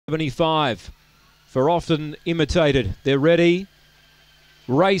75 for Often Imitated. They're ready.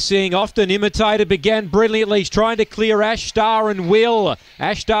 Racing, Often Imitated, began brilliantly. He's trying to clear Ash Star and Will.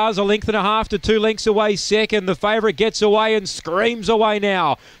 Ash Star's a length and a half to 2 lengths away second. The favourite gets away and screams away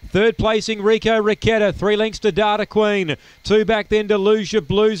now. Third placing Rico Riquetta, 3 lengths to Data Queen. 2 back then to Lose Your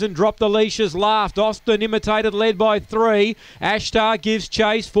Blues and Drop the Leashes laughed. Often Imitated led by 3. Ash Star gives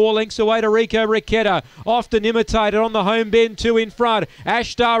chase, 4 lengths away to Rico Riquetta. Often Imitated on the home bend, 2 in front.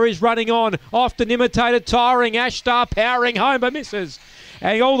 Ash Star is running on. Often Imitated tiring. Ash Star powering home but misses.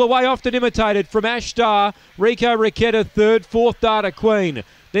 And all the way Often Imitated from Ash Star, Rico Riquetta third, 4th Data Queen.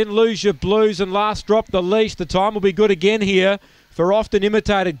 Then Lose Your Blues and last Drop the Leash. The time will be good again here for Often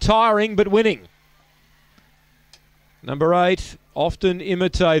Imitated, tiring but winning. Number 8, Often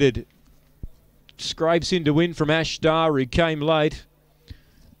Imitated. Scrapes in to win from Ash Star, who came late.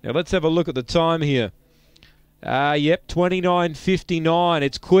 Now let's have a look at the time here. Yep, 29.59.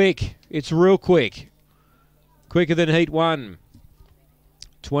 It's quick. It's real quick. Quicker than Heat 1.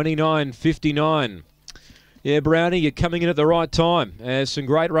 29.59. Yeah, Brownie, you're coming in at the right time. There's some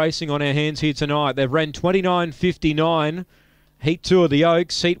great racing on our hands here tonight. They've ran 29.59. Heat 2 of the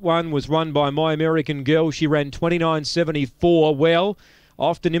Oaks. Heat 1 was run by My American Girl. She ran 29.74. Well,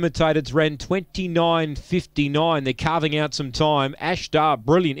 Often Imited's ran 29.59. They're carving out some time. Ash Star,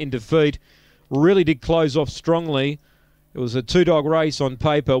 brilliant in defeat. Really did close off strongly. It was a 2-dog race on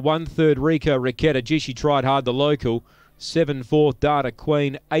paper. 1/3 Rico Riquetta. Gee, she tried hard, the local. 7/4 Data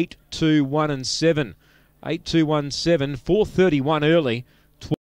Queen, 8, 2, 1 and 7. 8, 2, 1, 7. 4:31 early.